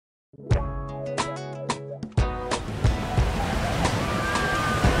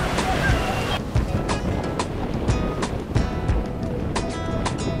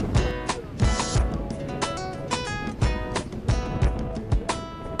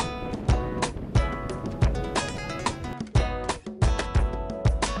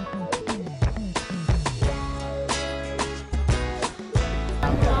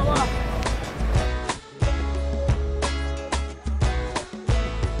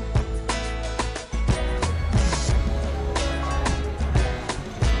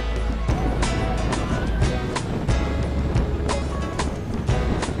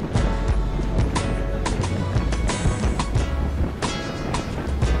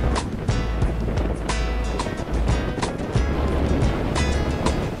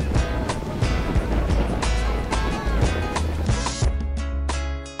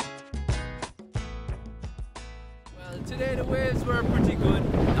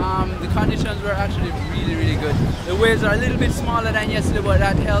conditions were actually really good. The waves are a little bit smaller than yesterday, but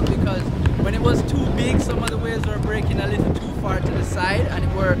that helped because when it was too big, some of the waves were breaking a little too far to the side and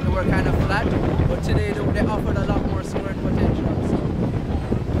they were kind of flat. But today they offered a lot more scoring potential. So,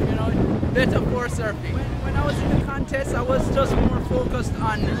 you know, better for surfing. When I was in the contest, I was just more focused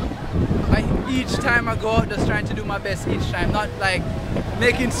on each time I go out, just trying to do my best each time, not like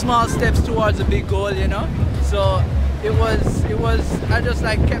making small steps towards a big goal, you know. So it was I just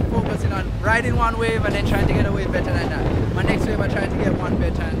like kept focusing on riding one wave and then trying to get a wave better than that. My next wave I tried to get one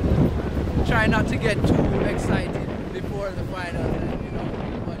better and try not to get too excited before the final, you know.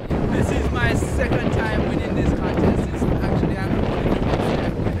 But this is my second time winning this contest. It's actually I'm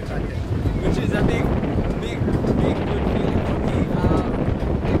winning the contest, which is a big good feeling for me.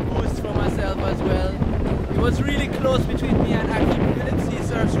 Big boost for myself as well. It was really close between me and actually Phillips. He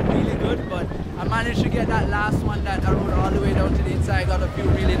surfs really good, but I managed to get that last one that I rode all the way down to the inside, got a few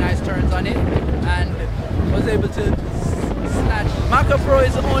really nice turns on it, and was able to snatch. Makka Pro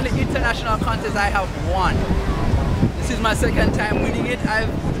is the only international contest I have won. This is my second time winning it.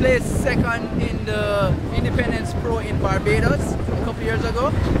 I've placed second in the Independence Pro in Barbados a couple years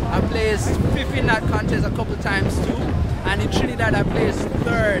ago. I placed fifth in that contest a couple times too. And in Trinidad I placed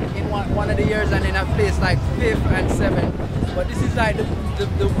third in one of the years, and then I placed like fifth and seventh. But this is like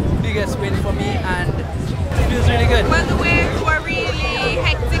the biggest win for me, and it feels really good. Well, the waves were really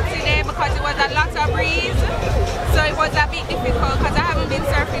hectic today because it was a lot of breeze. So it was a bit difficult because I haven't been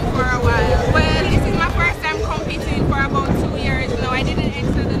surfing for a while. Well, this is my first time competing for about 2 years now. I didn't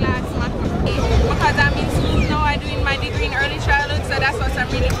enter the last Makka because I'm in school now. I'm doing my degree in early childhood, so that's what I'm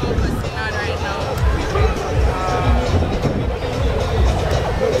really focusing on right now.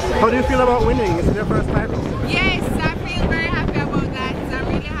 How do you feel about winning? Is it your first title? Yes, I feel very happy about that. I'm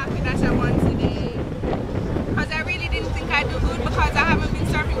really happy that I won today. Because I really didn't think I'd do good because I haven't been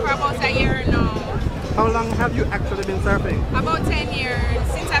surfing for about a year now. How long have you actually been surfing? About 10 years,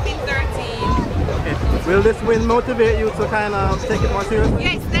 since I've been 13. Okay. Will this win motivate you to kind of take it more seriously?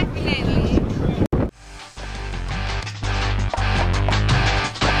 Yes,